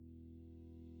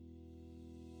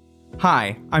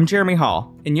Hi, I'm Jeremy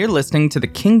Hall, and you're listening to the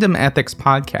Kingdom Ethics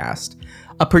Podcast,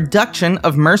 a production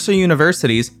of Mercer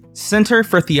University's Center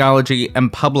for Theology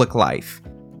and Public Life.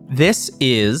 This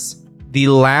is the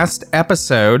last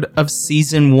episode of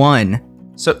Season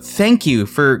 1. So thank you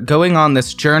for going on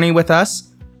this journey with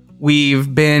us.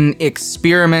 We've been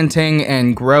experimenting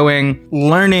and growing,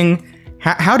 learning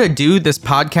how to do this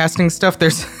podcasting stuff.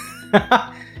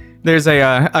 There's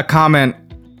a comment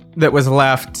that was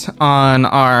left on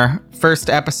our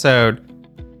first episode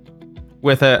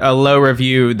with a low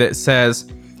review that says,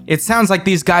 "It sounds like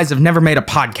these guys have never made a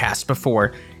podcast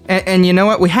before." And you know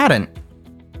what? We hadn't.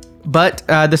 But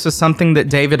this was something that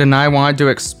David and I wanted to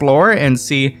explore and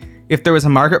see if there was a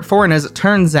market for. And as it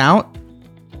turns out,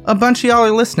 a bunch of y'all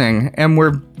are listening, and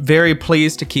we're very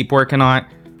pleased to keep working on it.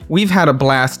 We've had a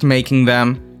blast making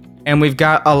them, and we've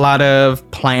got a lot of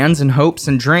plans and hopes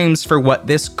and dreams for what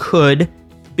this could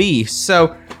be.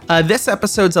 So this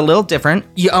episode's a little different.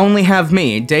 You only have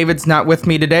me. David's not with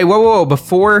me today. Whoa,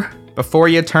 before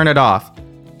you turn it off,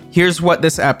 here's what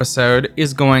this episode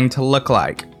is going to look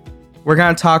like. We're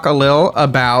going to talk a little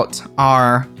about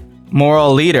our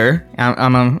moral leader.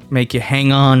 I'm going to make you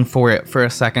hang on for it for a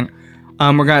second.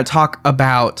 We're going to talk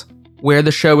about where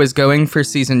the show is going for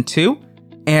Season 2.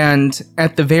 And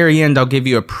at the very end, I'll give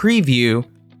you a preview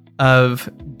of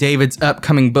David's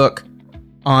upcoming book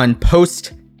on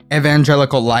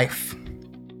post-evangelical life.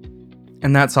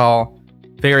 And that's all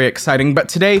very exciting. But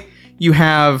today, you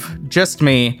have just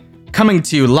me coming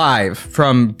to you live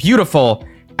from beautiful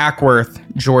Acworth,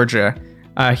 Georgia,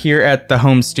 here at the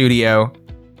home studio,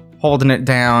 holding it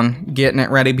down, getting it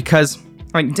ready, because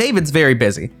David's very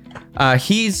busy.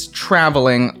 He's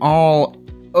traveling all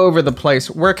over the place,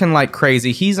 working like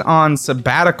crazy. He's on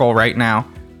sabbatical right now,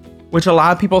 which a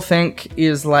lot of people think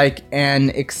is like an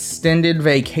extended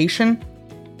vacation.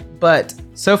 But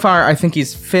so far, I think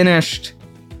he's finished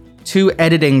 2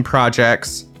 editing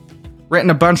projects, written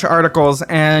a bunch of articles,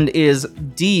 and is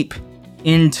deep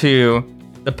into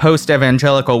the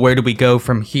post-evangelical Where Do We Go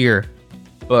From Here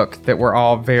book that we're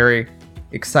all very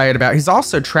excited about. He's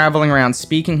also traveling around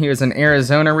speaking. He was in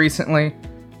Arizona recently.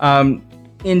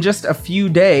 In just a few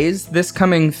days, this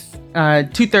coming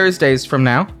 2 Thursdays from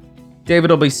now, David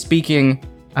will be speaking,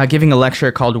 giving a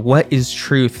lecture called What is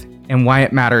Truth and Why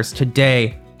It Matters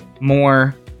Today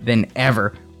More Than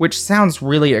Ever, which sounds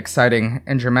really exciting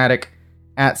and dramatic,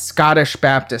 at Scottish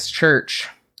Baptist Church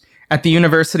at the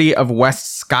University of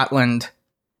West Scotland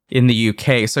in the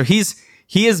UK. So he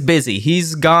is busy.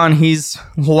 He's gone. He's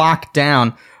locked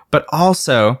down. But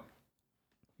also,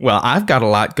 well, I've got a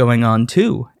lot going on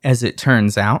too, as it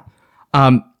turns out.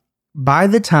 By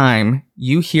the time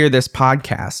you hear this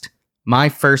podcast, my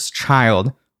first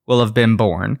child will have been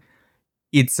born.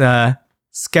 It's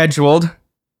scheduled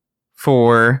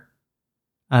for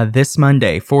this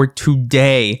Monday, for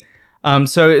today.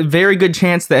 So a very good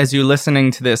chance that as you're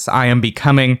listening to this, I am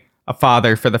becoming a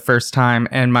father for the first time,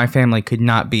 and my family could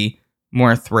not be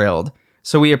more thrilled.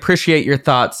 So we appreciate your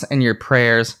thoughts and your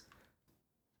prayers.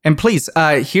 And please,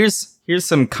 here's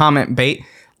some comment bait.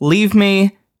 Leave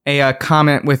me a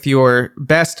comment with your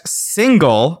best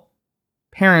single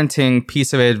parenting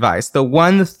piece of advice. The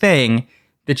one thing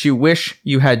that you wish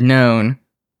you had known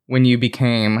when you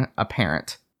became a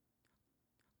parent.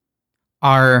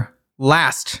 Our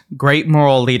last great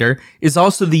moral leader is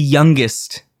also the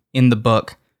youngest in the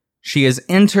book. She has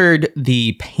entered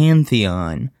the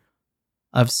pantheon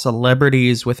of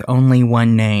celebrities with only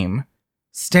one name,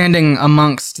 standing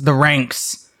amongst the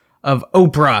ranks of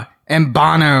Oprah and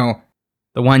Bono.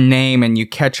 The one name, and you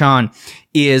catch on,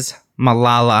 is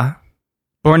Malala.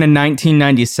 Born in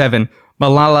 1997,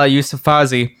 Malala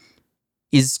Yousafzai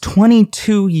is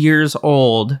 22 years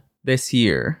old this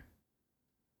year.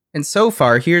 And so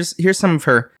far, here's some of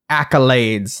her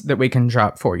accolades that we can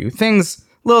drop for you.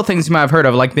 Little things you might have heard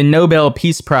of, like the Nobel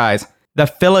Peace Prize, the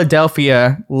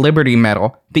Philadelphia Liberty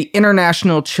Medal, the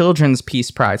International Children's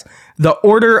Peace Prize, the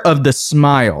Order of the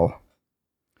Smile,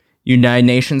 United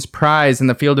Nations Prize in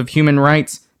the field of human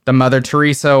rights, the Mother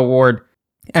Teresa Award,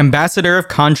 Ambassador of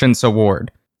Conscience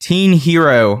Award, Teen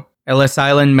Hero, Ellis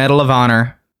Island Medal of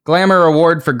Honor, Glamour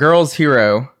Award for Girls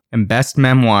Hero, and Best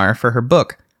Memoir for her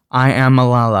book, I Am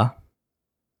Malala.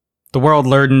 The world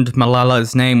learned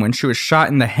Malala's name when she was shot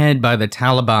in the head by the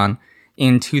Taliban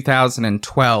in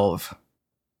 2012.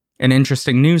 An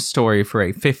interesting news story for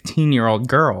a 15-year-old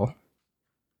girl.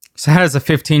 So how does a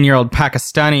 15-year-old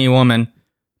Pakistani woman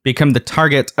become the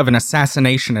target of an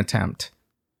assassination attempt?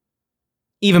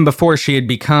 Even before she had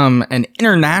become an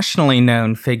internationally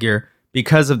known figure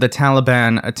because of the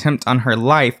Taliban attempt on her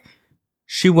life,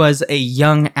 she was a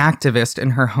young activist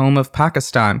in her home of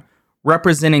Pakistan,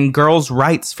 representing girls'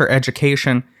 rights for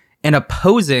education and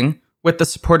opposing, with the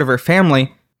support of her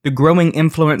family, the growing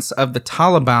influence of the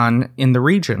Taliban in the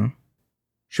region.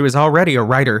 She was already a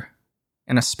writer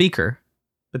and a speaker,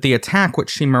 but the attack which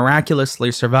she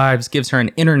miraculously survives gives her an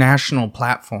international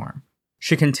platform.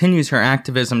 She continues her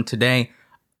activism today,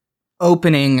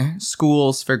 opening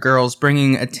schools for girls,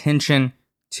 bringing attention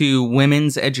to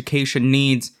women's education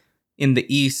needs in the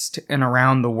East and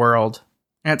around the world.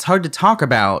 And it's hard to talk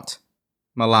about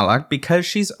Malala because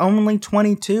she's only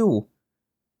 22.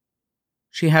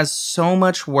 She has so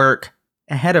much work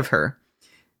ahead of her.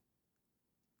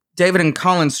 David and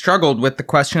Colin struggled with the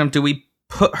question of, do we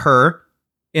put her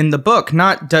in the book?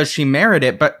 Not does she merit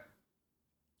it, but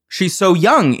she's so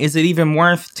young. Is it even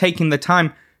worth taking the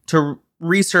time to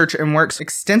research and work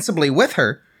extensively with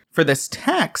her for this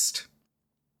text?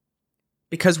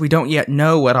 Because we don't yet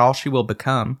know what all she will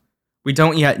become. We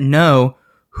don't yet know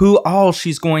who all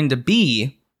she's going to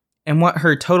be and what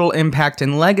her total impact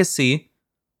and legacy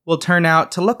will turn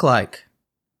out to look like.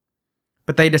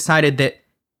 But they decided that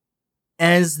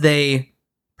as they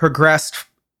progressed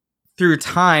through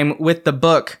time with the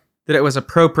book, that it was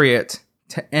appropriate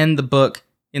to end the book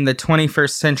in the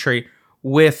 21st century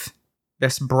with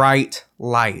this bright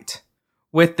light,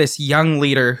 with this young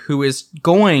leader who is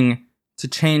going to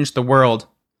change the world,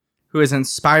 who is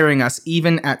inspiring us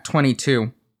even at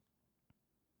 22.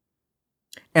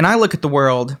 And I look at the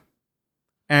world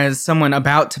as someone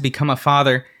about to become a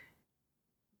father,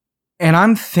 and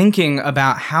I'm thinking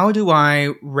about, how do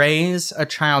I raise a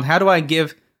child? How do I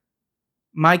give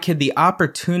my kid the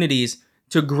opportunities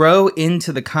to grow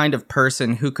into the kind of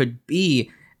person who could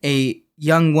be a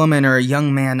young woman or a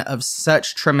young man of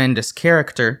such tremendous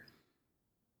character?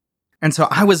 And so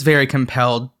I was very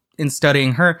compelled in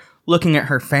studying her, looking at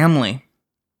her family.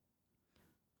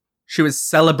 She was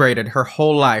celebrated her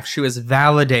whole life. She was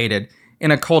validated in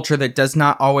a culture that does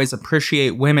not always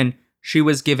appreciate women. She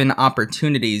was given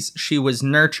opportunities. She was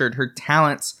nurtured. Her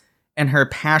talents and her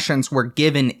passions were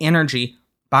given energy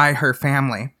by her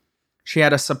family. She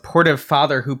had a supportive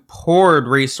father who poured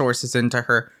resources into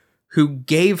her, who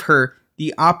gave her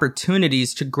the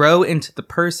opportunities to grow into the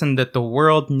person that the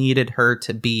world needed her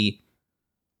to be.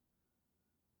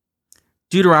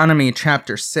 Deuteronomy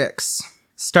chapter 6,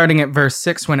 starting at verse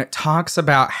 6, when it talks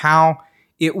about how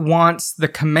it wants the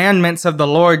commandments of the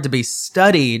Lord to be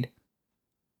studied,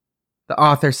 the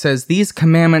author says, "These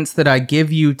commandments that I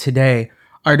give you today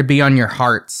are to be on your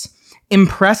hearts.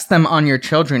 Impress them on your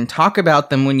children. Talk about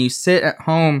them when you sit at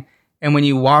home and when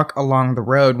you walk along the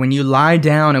road, when you lie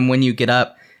down and when you get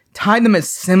up. Tie them as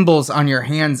symbols on your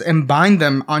hands and bind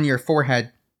them on your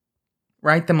forehead.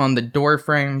 Write them on the door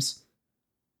frames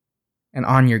and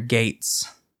on your gates."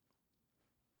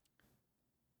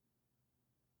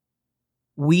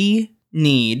 We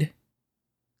need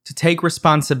to take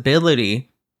responsibility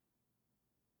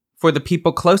for the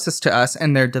people closest to us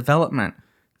and their development.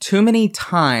 Too many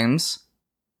times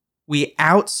we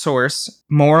outsource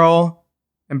moral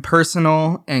and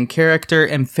personal and character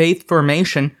and faith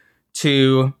formation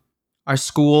to our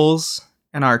schools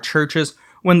and our churches,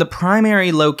 when the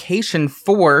primary location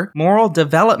for moral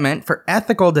development, for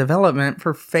ethical development,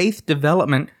 for faith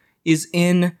development is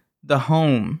in the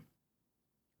home.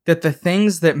 That the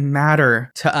things that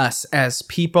matter to us as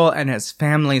people and as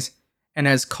families and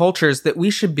as cultures, that we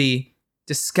should be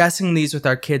discussing these with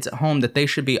our kids at home, that they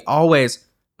should be always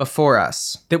before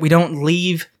us, that we don't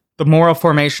leave the moral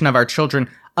formation of our children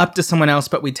up to someone else,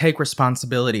 but we take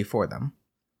responsibility for them.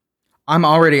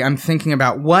 I'm thinking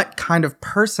about what kind of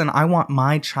person I want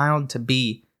my child to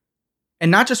be.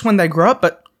 And not just when they grow up,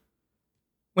 but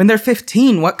when they're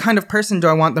 15, what kind of person do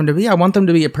I want them to be? I want them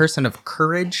to be a person of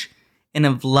courage and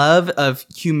of love, of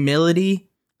humility,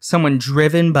 someone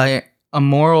driven by a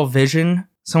moral vision,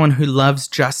 someone who loves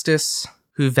justice,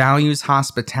 who values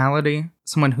hospitality,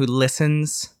 someone who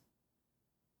listens,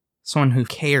 someone who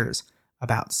cares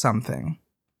about something.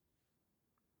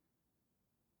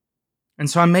 And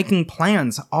so I'm making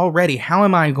plans already. How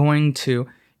am I going to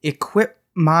equip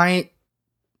my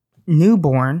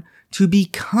newborn to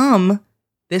become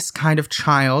this kind of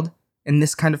child and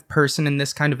this kind of person and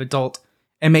this kind of adult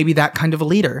and maybe that kind of a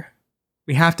leader?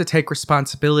 We have to take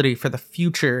responsibility for the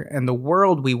future and the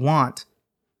world we want,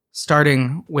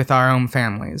 starting with our own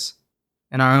families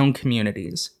and our own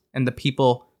communities and the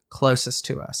people closest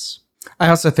to us. I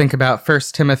also think about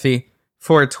 1 Timothy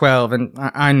 4:12, and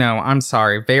I know, I'm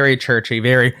sorry, very churchy,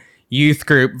 very youth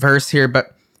group verse here,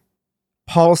 but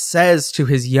Paul says to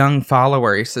his young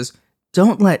follower, he says,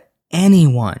 "Don't let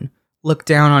anyone look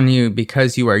down on you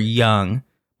because you are young,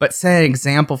 but set an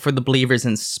example for the believers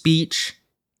in speech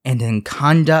and in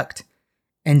conduct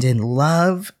and in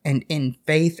love and in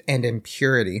faith and in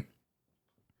purity.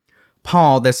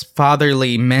 Paul, this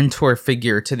fatherly mentor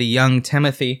figure to the young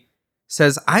Timothy,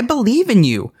 says, I believe in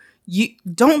you. You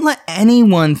don't let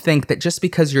anyone think that just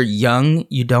because you're young,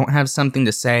 you don't have something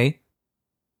to say.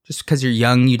 Just because you're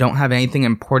young, you don't have anything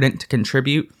important to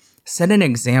contribute. Set an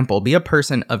example. Be a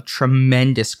person of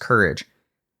tremendous courage.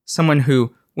 Someone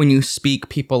who, when you speak,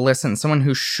 people listen. Someone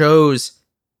who shows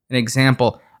an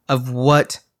example of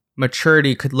what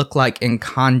maturity could look like in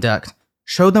conduct.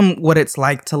 Show them what it's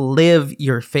like to live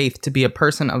your faith, to be a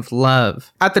person of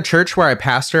love. At the church where I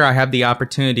pastor, I have the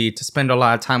opportunity to spend a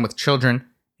lot of time with children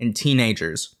and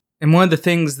teenagers. And one of the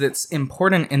things that's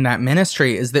important in that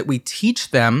ministry is that we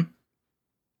teach them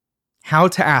how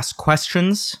to ask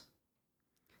questions,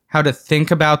 how to think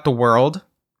about the world,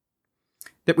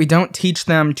 that we don't teach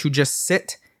them to just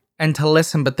sit and to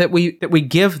listen, but that we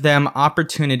give them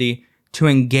opportunity to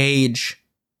engage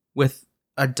with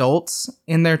adults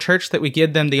in their church, that we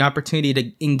give them the opportunity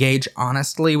to engage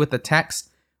honestly with the text,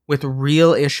 with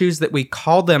real issues, that we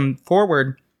call them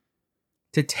forward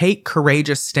to take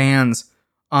courageous stands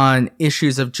on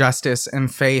issues of justice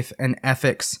and faith and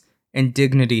ethics and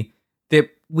dignity, that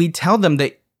we tell them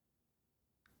that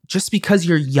just because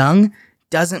you're young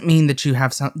doesn't mean that you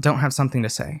don't have something to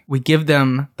say. We give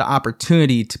them the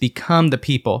opportunity to become the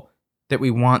people that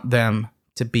we want them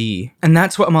to be. And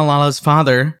that's what Malala's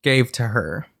father gave to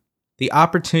her, the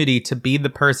opportunity to be the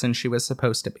person she was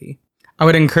supposed to be. I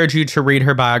would encourage you to read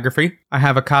her biography. I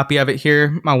have a copy of it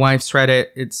here. My wife's read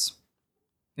it. It's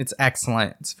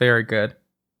excellent. It's very good.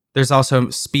 There's also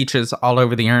speeches all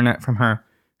over the internet from her.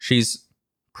 She's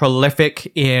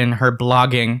prolific in her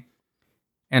blogging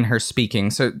and her speaking.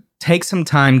 So take some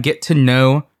time, get to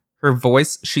know her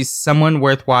voice. She's someone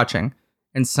worth watching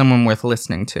and someone worth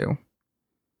listening to.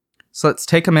 So let's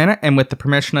take a minute, and with the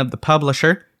permission of the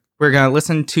publisher, we're going to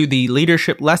listen to the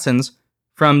leadership lessons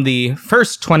from the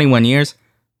first 21 years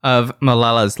of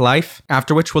Malala's life,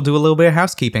 after which we'll do a little bit of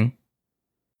housekeeping.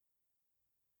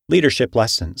 Leadership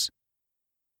Lessons.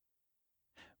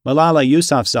 Malala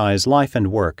Yousafzai's life and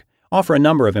work offer a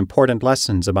number of important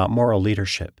lessons about moral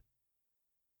leadership.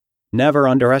 Never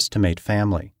underestimate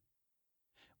family.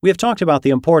 We have talked about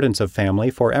the importance of family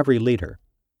for every leader,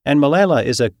 and Malala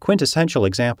is a quintessential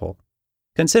example.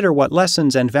 Consider what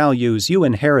lessons and values you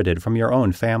inherited from your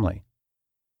own family.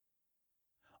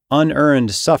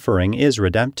 Unearned suffering is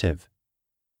redemptive.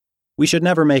 We should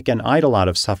never make an idol out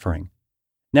of suffering.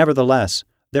 Nevertheless,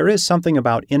 there is something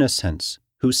about innocents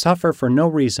who suffer for no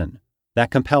reason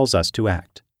that compels us to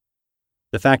act.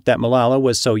 The fact that Malala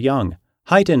was so young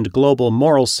heightened global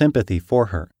moral sympathy for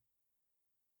her.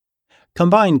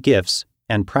 Combine gifts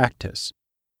and practice.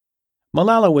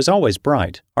 Malala was always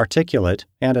bright, articulate,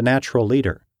 and a natural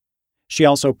leader. She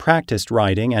also practiced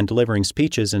writing and delivering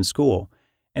speeches in school,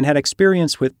 and had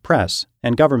experience with press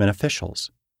and government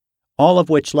officials, all of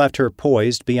which left her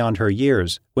poised beyond her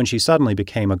years when she suddenly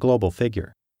became a global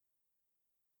figure.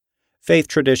 Faith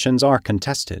traditions are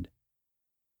contested.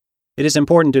 It is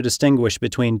important to distinguish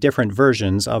between different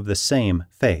versions of the same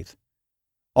faith.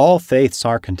 All faiths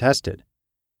are contested.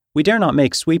 We dare not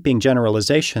make sweeping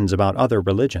generalizations about other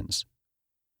religions.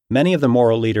 Many of the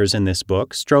moral leaders in this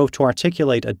book strove to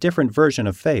articulate a different version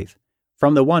of faith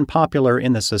from the one popular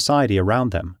in the society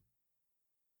around them.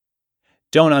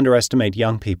 Don't underestimate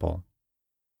young people.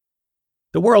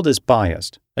 The world is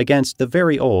biased against the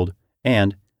very old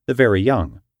and the very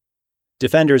young.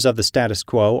 Defenders of the status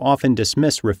quo often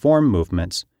dismiss reform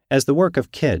movements as the work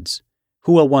of kids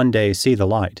who will one day see the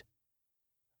light.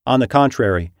 On the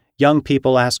contrary, young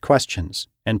people ask questions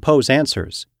and pose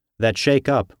answers that shake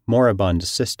up moribund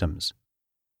systems.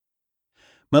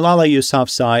 Malala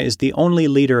Yousafzai is the only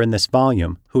leader in this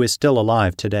volume who is still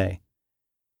alive today.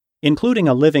 Including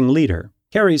a living leader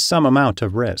carries some amount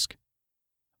of risk.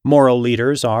 Moral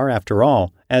leaders are, after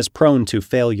all, as prone to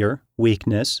failure,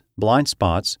 weakness, blind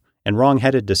spots, and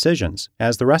wrong-headed decisions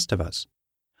as the rest of us.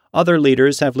 Other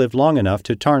leaders have lived long enough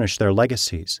to tarnish their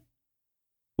legacies.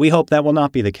 We hope that will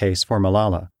not be the case for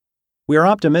Malala. We are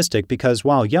optimistic because,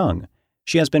 while young,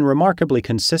 she has been remarkably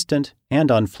consistent and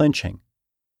unflinching.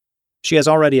 She has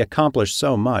already accomplished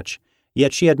so much,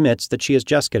 yet she admits that she is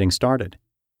just getting started.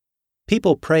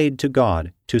 People prayed to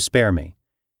God to spare me,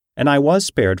 and I was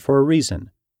spared for a reason,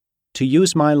 to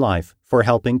use my life for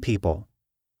helping people,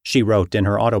 she wrote in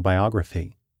her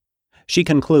autobiography. She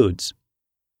concludes,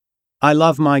 I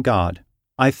love my God.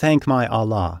 I thank my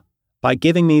Allah by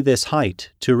giving me this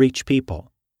height to reach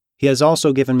people. He has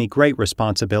also given me great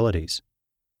responsibilities.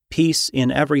 Peace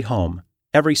in every home,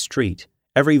 every street,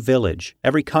 every village,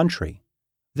 every country.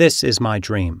 This is my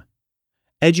dream.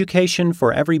 education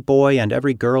for every boy and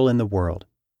every girl in the world.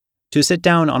 To sit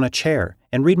down on a chair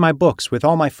and read my books with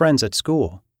all my friends at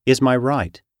school is my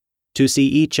right. To see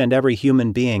each and every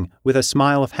human being with a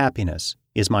smile of happiness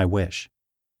is my wish.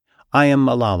 I am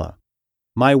Malala.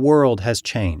 My world has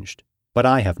changed, but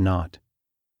I have not.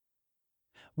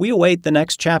 We await the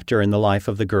next chapter in the life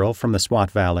of the girl from the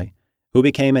Swat Valley, who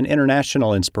became an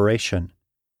international inspiration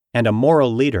and a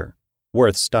moral leader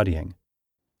worth studying.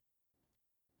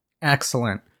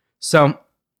 Excellent. So,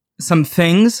 some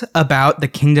things about the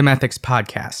Kingdom Ethics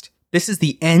podcast. This is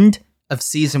the end of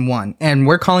season 1, and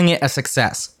we're calling it a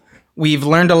success. We've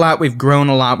learned a lot, we've grown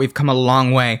a lot, we've come a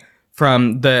long way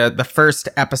from the first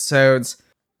episodes,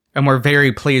 and we're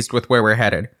very pleased with where we're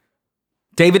headed.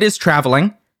 David is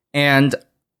traveling, and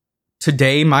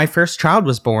today my first child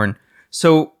was born.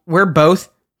 So we're both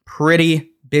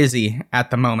pretty busy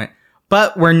at the moment,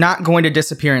 but we're not going to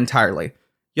disappear entirely.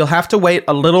 You'll have to wait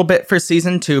a little bit for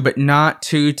season 2, but not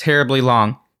too terribly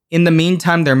long. In the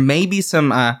meantime, there may be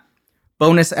some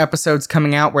bonus episodes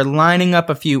coming out. We're lining up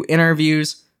a few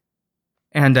interviews,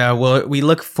 and we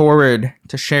look forward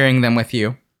to sharing them with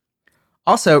you.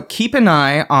 Also, keep an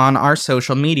eye on our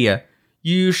social media.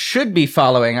 You should be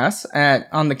following us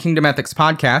on the Kingdom Ethics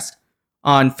Podcast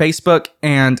on Facebook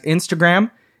and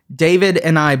Instagram. David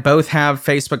and I both have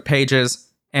Facebook pages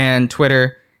and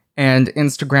Twitter and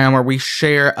Instagram where we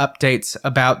share updates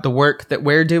about the work that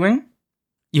we're doing.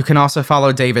 You can also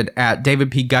follow David at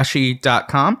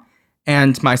davidpgushy.com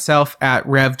and myself at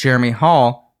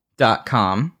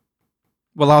revjeremyhall.com.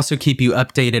 We'll also keep you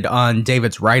updated on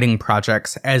David's writing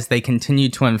projects as they continue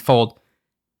to unfold.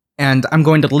 And I'm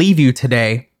going to leave you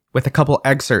today with a couple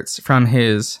excerpts from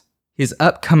his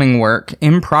upcoming work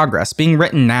in progress, being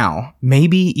written now,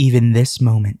 maybe even this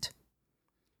moment,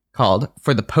 called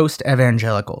For the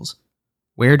Post-Evangelicals.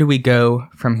 Where do we go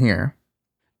from here?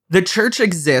 The church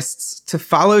exists to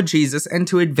follow Jesus and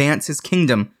to advance his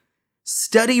kingdom.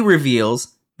 Study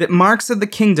reveals that marks of the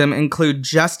kingdom include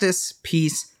justice,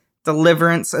 peace,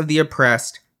 deliverance of the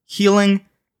oppressed, healing,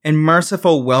 and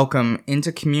merciful welcome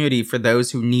into community for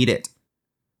those who need it.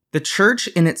 The church,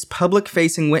 in its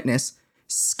public-facing witness,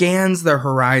 scans the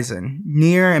horizon,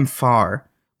 near and far,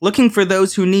 looking for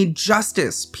those who need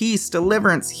justice, peace,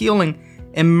 deliverance, healing,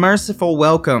 and merciful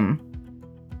welcome.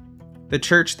 The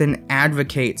church then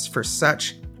advocates for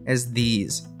such as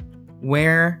these,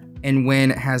 where and when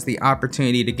it has the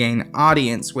opportunity to gain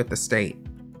audience with the state.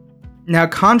 Now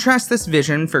contrast this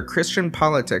vision for Christian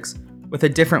politics with a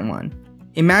different one.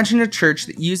 Imagine a church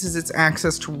that uses its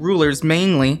access to rulers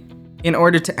mainly in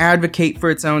order to advocate for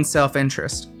its own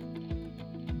self-interest.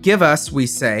 Give us, we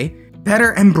say,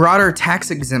 better and broader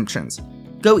tax exemptions.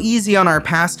 Go easy on our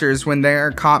pastors when they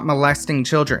are caught molesting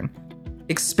children.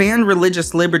 Expand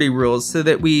religious liberty rules so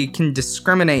that we can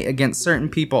discriminate against certain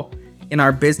people in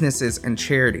our businesses and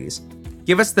charities.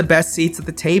 Give us the best seats at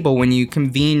the table when you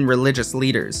convene religious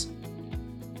leaders.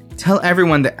 Tell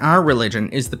everyone that our religion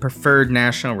is the preferred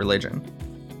national religion.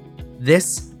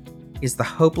 This is the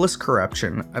hopeless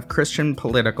corruption of Christian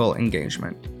political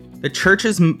engagement. The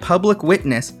church's public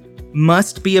witness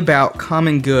must be about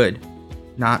common good,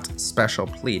 not special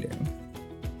pleading.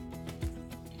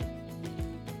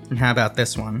 And how about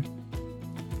this one?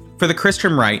 For the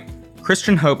Christian right,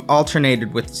 Christian hope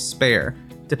alternated with despair,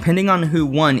 depending on who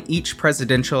won each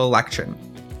presidential election.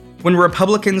 When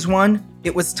Republicans won,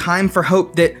 it was time for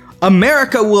hope that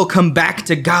America will come back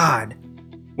to God.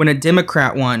 When a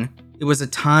Democrat won, it was a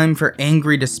time for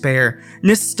angry despair,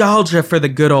 nostalgia for the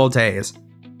good old days,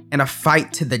 and a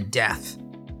fight to the death.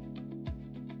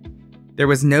 There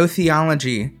was no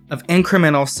theology of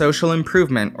incremental social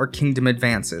improvement or kingdom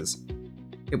advances.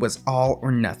 It was all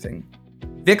or nothing.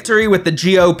 Victory with the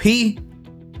GOP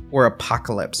or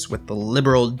apocalypse with the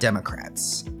liberal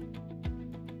Democrats.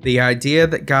 The idea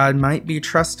that God might be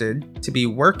trusted to be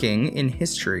working in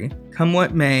history, come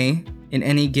what may, in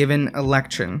any given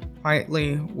election,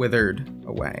 quietly withered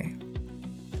away.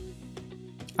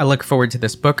 I look forward to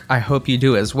this book. I hope you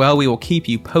do as well. We will keep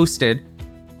you posted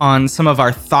on some of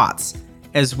our thoughts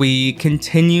as we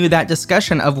continue that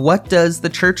discussion of what does the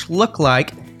church look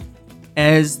like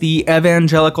as the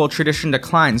evangelical tradition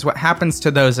declines. What happens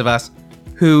to those of us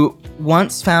who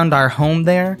once found our home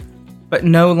there, but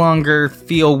no longer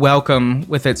feel welcome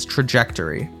with its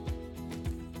trajectory?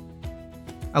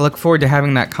 I look forward to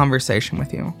having that conversation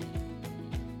with you.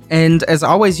 And as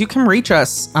always, you can reach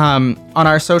us on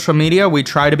our social media. We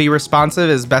try to be responsive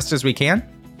as best as we can.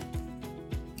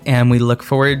 And we look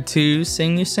forward to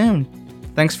seeing you soon.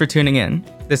 Thanks for tuning in.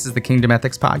 This is the Kingdom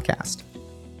Ethics Podcast.